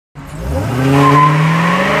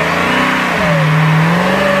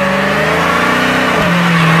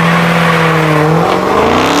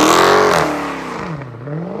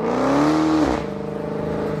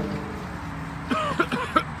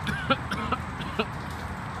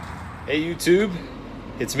Hey YouTube,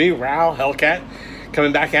 it's me, Hellcat,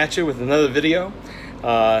 coming back at you with another video.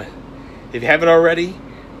 If you haven't already,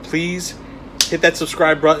 please hit that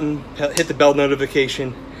subscribe button, hit the bell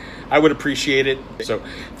notification. I would appreciate it. So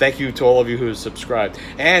thank you to all of you who have subscribed.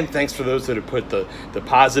 And thanks for those that have put the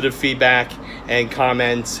positive feedback and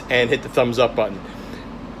comments and hit the thumbs up button.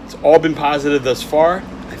 It's all been positive thus far.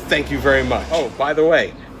 Thank you very much. Oh, by the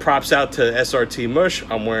way, props out to SRT Mush.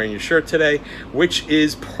 I'm wearing your shirt today, which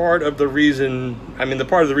is part of the reason,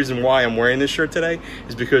 part of the reason why I'm wearing this shirt today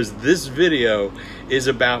is because this video is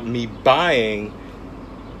about me buying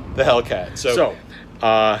the Hellcat. So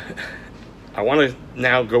I want to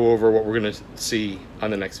now go over what we're going to see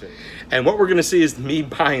on the next video. And what we're going to see is me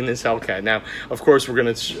buying this Hellcat. Now, of course, I'm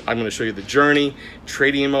going to show you the journey,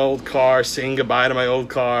 trading in my old car, saying goodbye to my old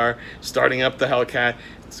car, starting up the Hellcat.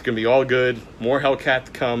 It's going to be all good. More Hellcat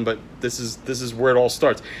to come, but this is where it all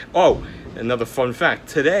starts. Oh, another fun fact.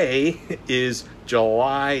 Today is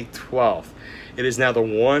July 12th. It is now the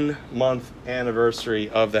 1 month anniversary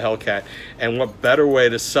of the Hellcat. And what better way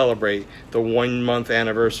to celebrate the 1 month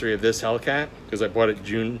anniversary of this Hellcat, because I bought it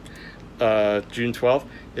June 12th,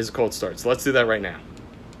 is a cold start. So let's do that right now.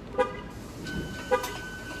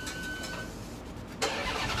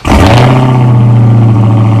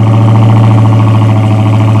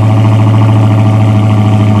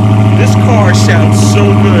 Sounds so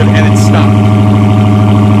good and it stopped.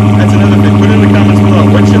 That's another thing. Put in the comments below.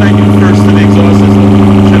 What should I do first to the exhaust system?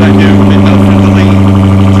 Should I do mid-mount friendly?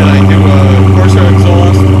 Should I do a Corsa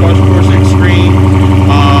exhaust, Corsa Extreme,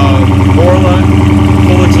 Borla,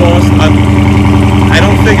 full exhaust? I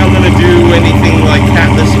don't think I'm going to do anything like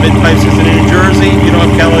catless mid-pipes because in New Jersey, you don't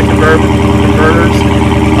have Callout converters.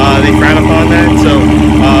 They frown upon that. So,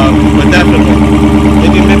 but definitely,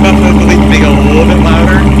 maybe mid-mount friendly, make it a little bit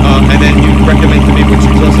louder, and then you recommend to me which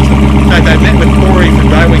exhaust system. In fact, I met with Corey from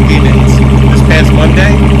Driveway Demons this past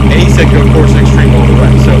Monday, and he said go Corsa Extreme all the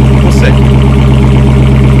way. So we'll see.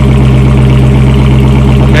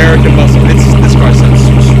 American Muscle. This car sounds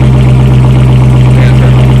so sweet.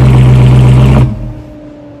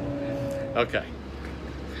 Okay.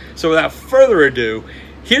 So without further ado,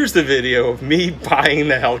 here's the video of me buying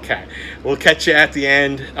the Hellcat. We'll catch you at the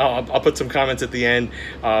end. I'll put some comments at the end,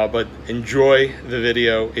 but enjoy the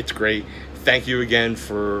video. It's great. Thank you again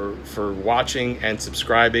for watching and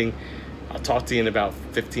subscribing. I'll talk to you in about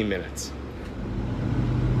 15 minutes.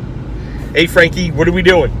 Hey Frankie, what are we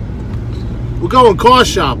doing? We're going car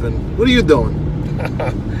shopping. What are you doing?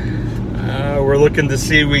 We're looking to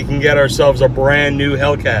see if we can get ourselves a brand new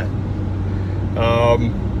Hellcat.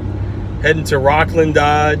 Heading to Rockland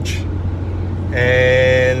Dodge,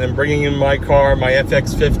 and I'm bringing in my car, my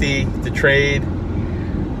FX50, to trade.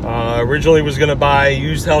 Originally was going to buy a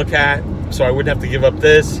used Hellcat, so I wouldn't have to give up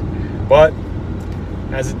this, but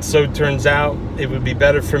as it so turns out, it would be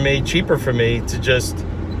better for me, cheaper for me, to just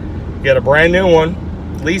get a brand new one,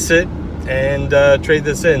 lease it, and trade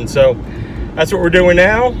this in. So that's what we're doing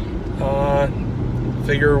now.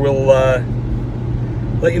 Figure we'll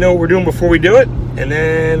let you know what we're doing before we do it, and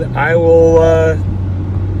then I will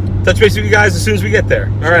touch base with you guys as soon as we get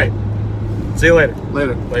there. All right. See you later.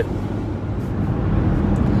 Later.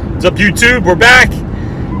 What's up, YouTube? We're back.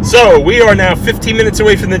 So we are now 15 minutes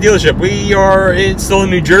away from the dealership. We are still in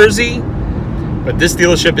New Jersey, but this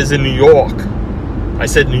dealership is in New York. I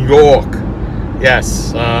said New York.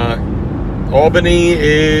 Yes. Albany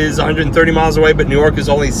is 130 miles away, but New York is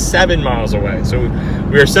only 7 miles away. So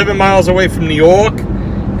we are 7 miles away from New York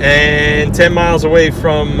and 10 miles away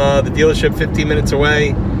from the dealership, 15 minutes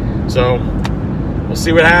away. So we'll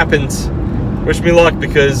see what happens. Wish me luck,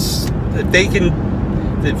 because if they can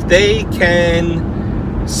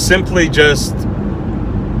simply just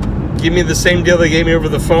give me the same deal they gave me over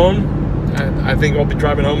the phone, I think I'll be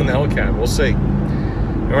driving home in the Hellcat. We'll see.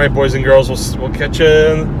 All right, boys and girls, we'll catch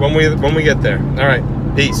you when we get there. All right,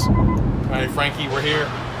 peace. All right, Frankie, we're here.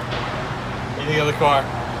 In the other car.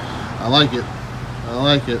 I like it. I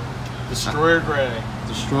like it. Destroyer gray.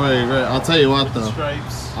 Destroyer gray. I'll tell you what, with though. The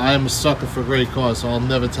stripes. I am a sucker for gray cars, so I'll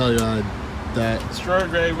never tell you that. Destroyer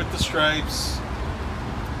gray with the stripes.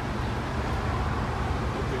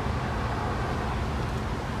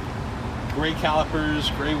 Gray calipers,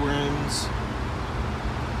 gray rims.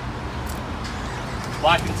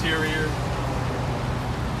 Black interior.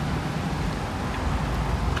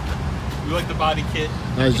 You like the body kit?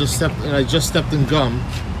 I just stepped in gum.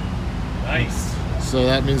 Nice. So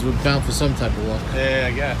that means we're bound for some type of luck. Yeah,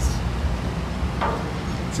 I guess.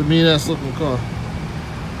 It's a mean ass looking car.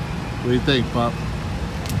 What do you think, Pop?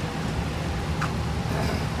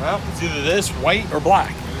 Well, it's either this, white, or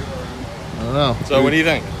black. I don't know. So what do you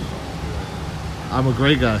think? I'm a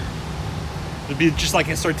gray guy. It'd be just like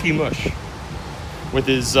SRT Mush with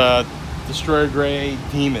his Destroyer Gray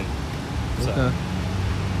Demon. So, okay.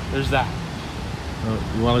 There's that.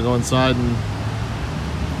 You want to go inside and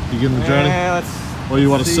begin the journey? Let's Or you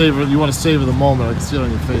want to savor? You want to savor the moment? I can see it on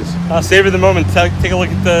your face. I'll savor the moment. Take a look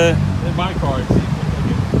at my card.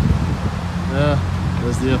 Yeah,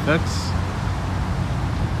 there's the FX.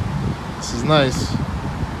 This is nice.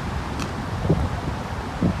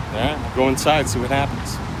 Yeah, go inside, see what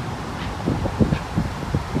happens.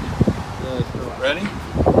 Ready?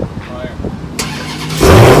 Fire.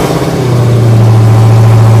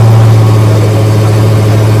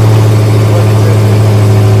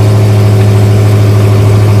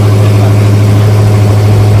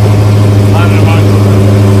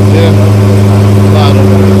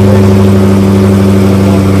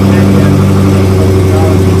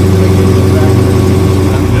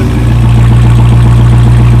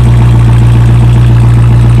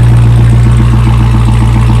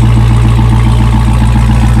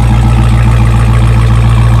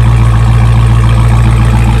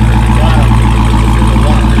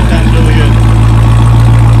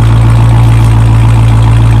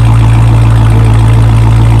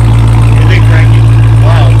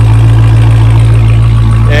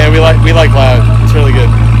 We like loud. It's really good.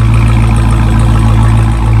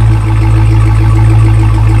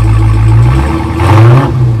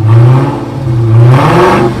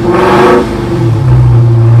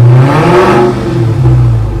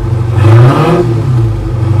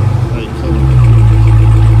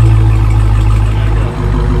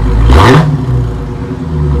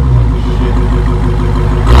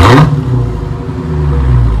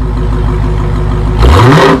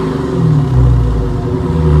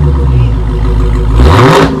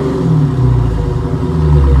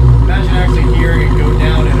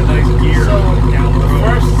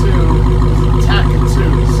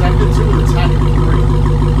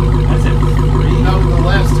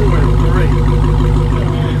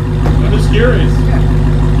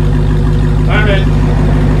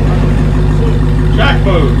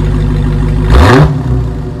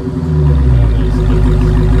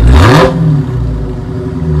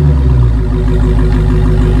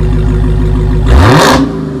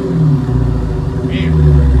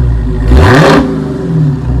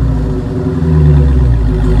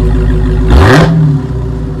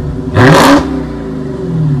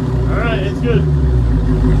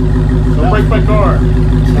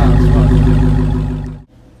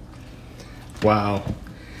 Wow,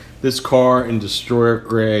 this car in Destroyer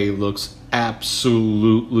Gray looks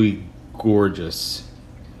absolutely gorgeous.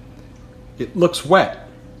 It looks wet,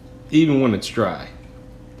 even when it's dry.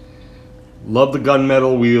 Love the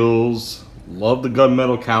gunmetal wheels, love the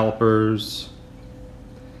gunmetal calipers.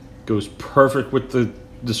 Goes perfect with the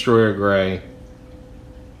Destroyer Gray.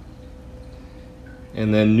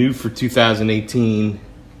 And then new for 2018,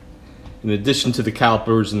 in addition to the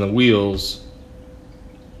calipers and the wheels,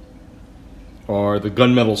 are the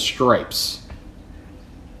gunmetal stripes.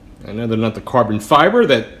 I know they're not the carbon fiber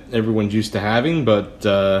that everyone's used to having, but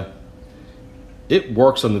it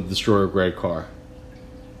works on the Destroyer Gray car.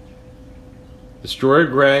 Destroyer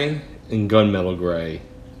Gray and gunmetal gray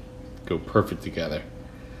go perfect together.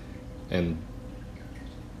 And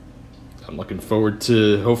I'm looking forward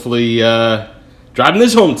to hopefully driving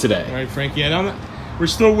this home today. All right, Frankie, we're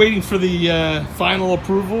still waiting for the final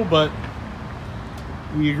approval, but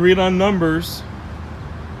we agreed on numbers.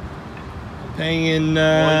 I'm paying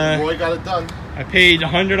Roy got it done. I paid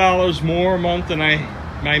 $100 more a month than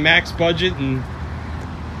my max budget, and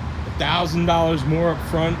 $1,000 more up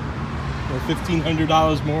front, or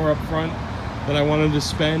 $1,500 more up front than I wanted to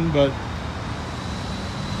spend. But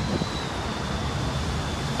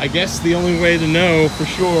I guess the only way to know for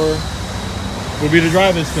sure will be to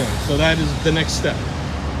drive this thing. So that is the next step.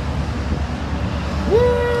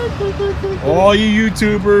 All you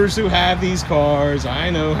YouTubers who have these cars,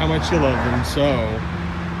 I know how much you love them,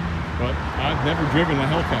 but I've never driven a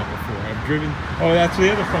Hellcat before. I've driven, oh, that's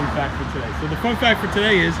the other fun fact for today. So the fun fact for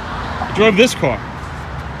today is, I drove this car.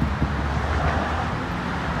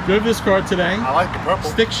 Drove this car today. I like the purple.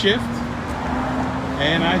 Stick shift.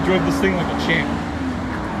 And I drove this thing like a champ.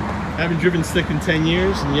 I haven't driven stick in 10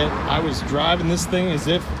 years, and yet I was driving this thing as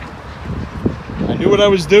if I knew what I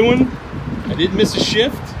was doing. I didn't miss a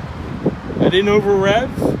shift. I didn't over rev.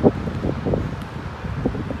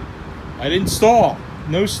 I didn't stall.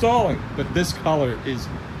 No stalling. But this color is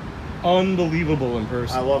unbelievable in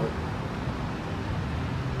person. I love it.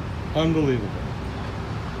 Unbelievable.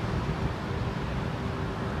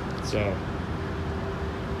 So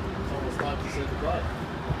it's almost time to say goodbye.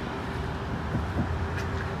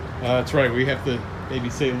 that's right. We have to maybe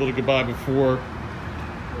say a little goodbye before.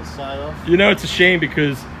 We'll sign off. You know, it's a shame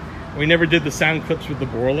because we never did the sound clips with the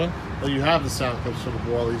Borla. Well, you have the sound clips for the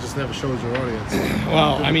ball. You just never showed your audience.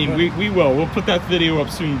 Well, I mean, we will. We'll put that video up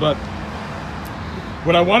soon. But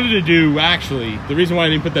what I wanted to do, actually, the reason why I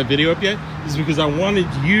didn't put that video up yet is because I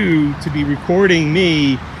wanted you to be recording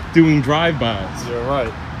me doing drive-bys. You're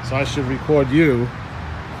right. So I should record you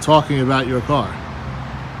talking about your car.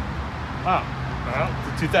 Oh, well,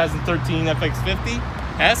 the 2013 FX50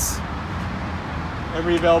 S.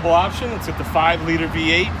 Every available option. It's got the 5-liter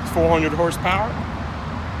V8, 400 horsepower.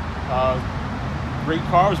 Great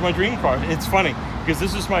car. It was my dream car. It's funny because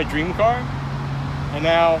this was my dream car, and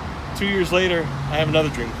now 2 years later I have another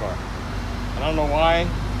dream car. And I don't know why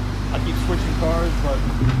I keep switching cars, but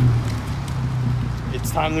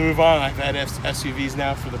it's time to move on. I've had SUVs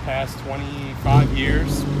now for the past 25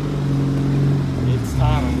 years. It's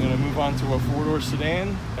time. I'm going to move on to a 4-door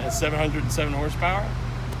sedan that has 707 horsepower,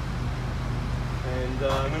 and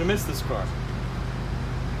I'm going to miss this car.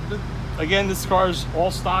 Again, this car is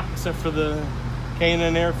all stock except for the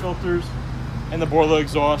K&N air filters and the Borla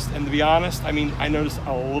exhaust. And to be honest, I mean, I noticed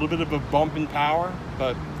a little bit of a bump in power,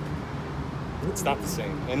 but it's not the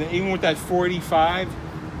same. And even with that 485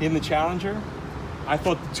 in the Challenger, I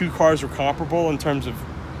thought the two cars were comparable in terms of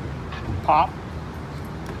pop.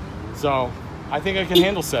 So I think I can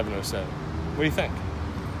handle 707. What do you think?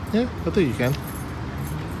 Yeah, I think you can.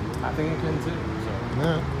 I think I can too. So.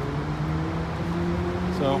 Yeah.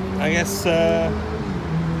 So I guess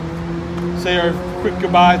say our quick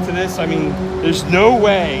goodbye to this. I mean, there's no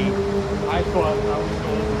way I thought I was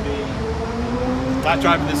going to be not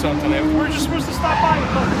driving this home tonight. We were just supposed to stop by and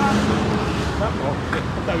talk about it.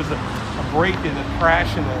 That was a break and a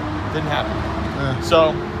crash and it didn't happen. Yeah.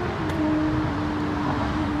 So,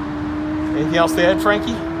 anything else to add,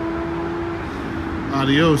 Frankie?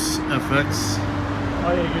 Adios, FX.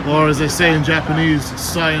 Oh, yeah, Or as they say in Japanese,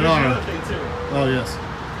 sayonara. Here's the other thing too. Oh, yes.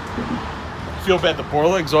 Feel bad, the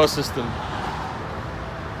Borla exhaust system,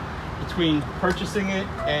 between purchasing it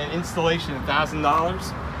and installation,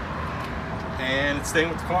 $1,000, and it's staying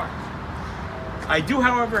with the car. I do,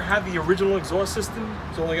 however, have the original exhaust system.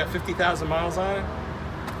 It's only got 50,000 miles on it.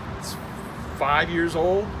 It's 5 years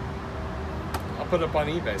old. I'll put it up on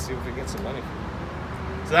eBay, see if we can get some money for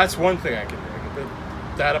it. So that's one thing I can do. I can put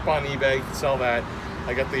that up on eBay, sell that.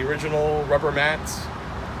 I got the original rubber mats.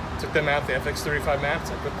 Took them out, the FX35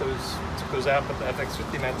 mats. I took those out, put the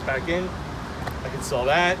FX50 mats back in. I can sell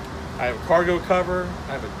that. I have a cargo cover.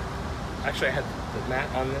 Actually, I had the mat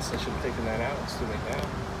on this. I should have taken that out. Let's do that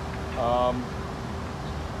now.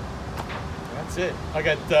 That's it. I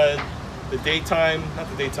got the daytime, not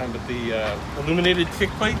the daytime, but the illuminated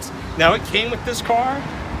kick plates. Now it came with this car,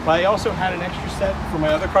 but I also had an extra set for my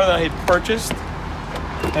other car that I had purchased,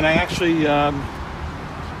 and I actually.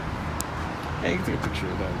 Yeah, you can take a picture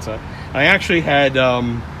of that. So I actually had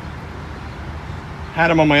them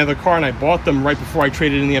on my other car, and I bought them right before I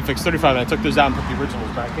traded in the FX35, and I took those out and put the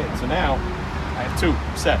originals back in. So now I have 2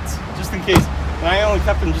 sets, just in case. And I only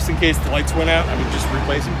kept them just in case the lights went out. I would just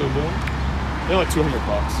replace them, boom, boom. They're like $200.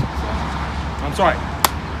 So, I'm sorry,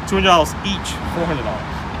 $200 each, $400.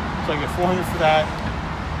 So I get $400 for that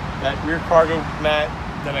rear cargo mat.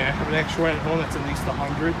 Then I have an extra one at home that's at least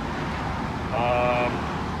 $100.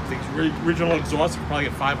 The original exhaust you probably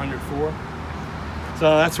get $500 for.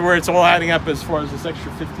 So that's where it's all adding up as far as this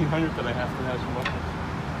extra $1,500 that I have to have some money.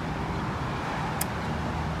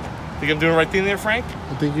 Think I'm doing the right thing there, Frank?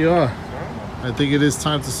 I think you are. I think it is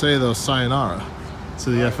time to say, though, sayonara to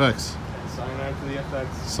the FX. Sayonara to the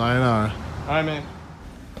FX. Sayonara. All right, man.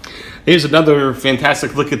 Here's another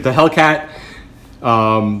fantastic look at the Hellcat.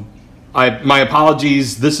 My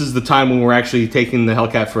apologies. This is the time when we're actually taking the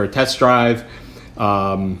Hellcat for a test drive.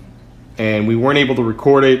 And we weren't able to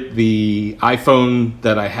record it. The iPhone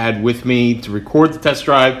that I had with me to record the test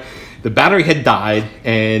drive, the battery had died,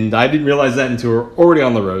 and I didn't realize that until we were already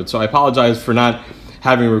on the road. So I apologize for not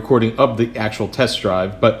having a recording of the actual test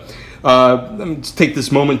drive. But let's take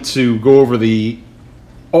this moment to go over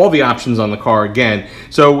all the options on the car again.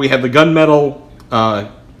 So we have the gunmetal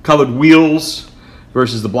colored wheels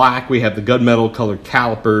versus the black. We have the gunmetal colored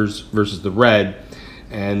calipers versus the red.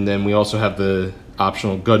 And then we also have the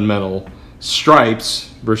optional gunmetal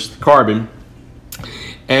stripes versus the carbon.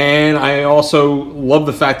 And I also love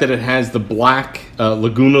the fact that it has the black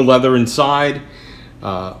Laguna leather inside,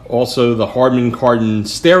 also the Harman Kardon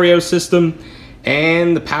stereo system,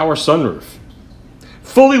 and the power sunroof.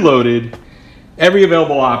 Fully loaded, every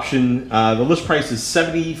available option. The list price is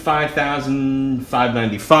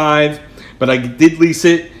 $75,595, but I did lease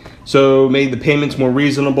it, so made the payments more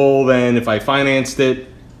reasonable than if I financed it.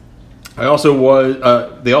 I also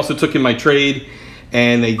was, they also took in my trade,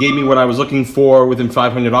 and they gave me what I was looking for within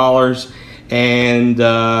 $500. And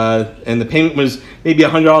the payment was maybe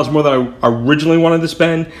 $100 more than I originally wanted to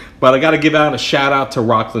spend. But I got to give out a shout out to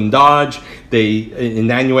Rockland Dodge. They in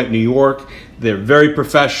Nanuet, New York. They're very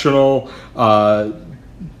professional,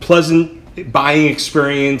 pleasant buying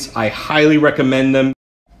experience. I highly recommend them.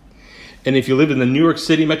 And if you live in the New York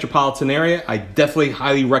City metropolitan area, I definitely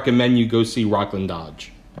highly recommend you go see Rockland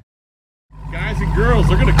Dodge. Guys and girls,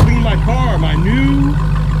 they're gonna clean my car, my new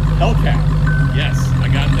Hellcat. Yes, I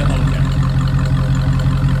got the Hellcat.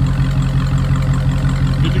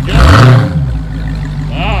 Good to go.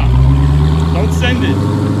 Ah, don't send it.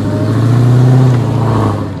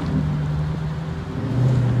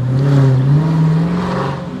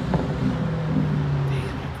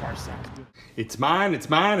 Damn, my car sounds good. It's mine,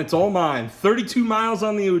 it's all mine. 32 miles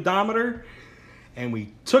on the odometer, and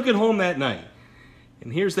we took it home that night.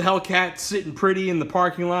 And here's the Hellcat sitting pretty in the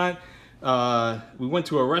parking lot. We went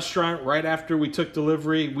to a restaurant right after we took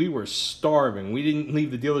delivery. We were starving. We didn't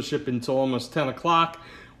leave the dealership until almost 10 o'clock.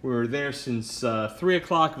 We were there since 3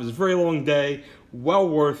 o'clock. It was a very long day, well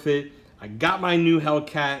worth it. I got my new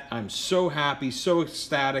Hellcat. I'm so happy, so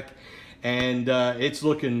ecstatic, and it's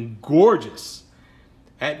looking gorgeous.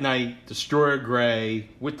 At night, Destroyer Gray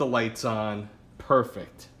with the lights on,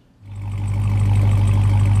 perfect.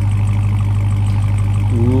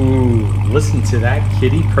 Ooh, listen to that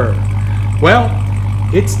kitty purr. Well,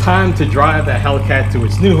 it's time to drive the Hellcat to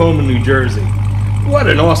its new home in New Jersey. What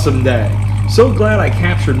an awesome day. So glad I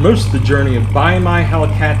captured most of the journey of buying my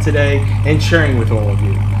Hellcat today and sharing with all of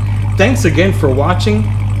you. Thanks again for watching,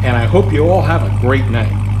 and I hope you all have a great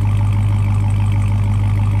night.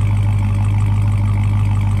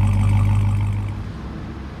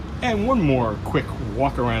 And one more quick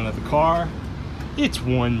walk around of the car. It's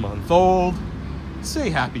 1 month old.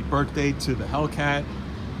 Say happy birthday to the Hellcat.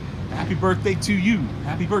 Happy birthday to you.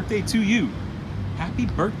 Happy birthday to you. Happy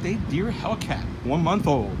birthday, dear Hellcat. 1 month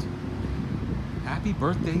old. Happy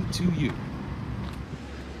birthday to you.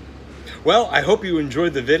 Well, I hope you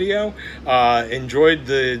enjoyed the video. Enjoyed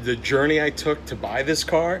the journey I took to buy this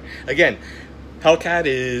car. Again, Hellcat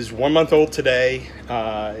is 1 month old today.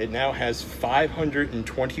 It now has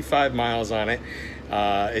 525 miles on it.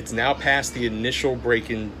 It's now past the initial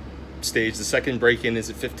break-in stage. The second break-in is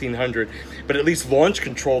at 1500, but at least launch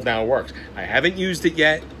control now works. I haven't used it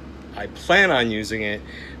yet. I plan on using it.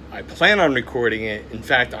 I plan on recording it. In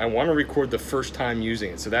fact, I want to record the first time using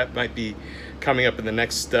it, so that might be coming up in the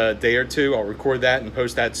next day or two. I'll record that and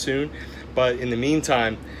post that soon. But in the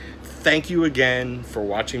meantime, thank you again for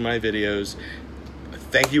watching my videos.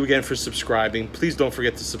 Thank you again for subscribing. Please don't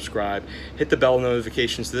forget to subscribe. Hit the bell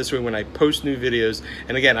notifications so this way when I post new videos.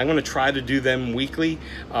 And again, I'm going to try to do them weekly.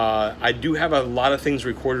 I do have a lot of things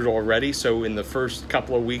recorded already, so in the first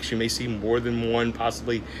couple of weeks you may see more than one,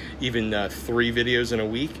 possibly even 3 videos in a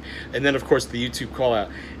week. And then of course the YouTube call out.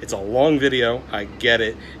 It's a long video, I get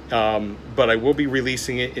it, but I will be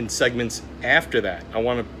releasing it in segments after that. I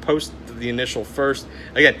want to post the initial first.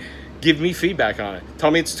 Again, give me feedback on it. Tell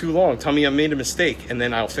me it's too long. Tell me I made a mistake, and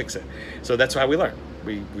then I'll fix it. So that's how we learn.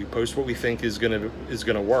 We post what we think is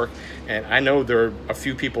gonna work, and I know there are a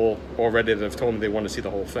few people already that have told me they want to see the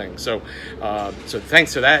whole thing. So so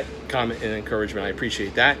thanks for that comment and encouragement. I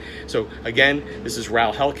appreciate that. So again, this is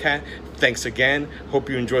Ral Hellcat. Thanks again. Hope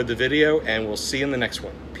you enjoyed the video, and we'll see you in the next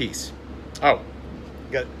one. Peace. Oh,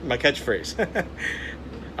 got my catchphrase.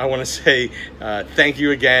 I want to say thank you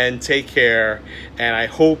again. Take care, and I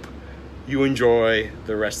hope you enjoy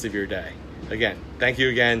the rest of your day. Again, thank you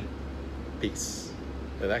again. Peace.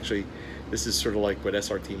 And actually, this is sort of like what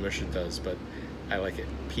SRT Mission does, but I like it.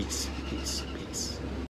 Peace, peace, peace.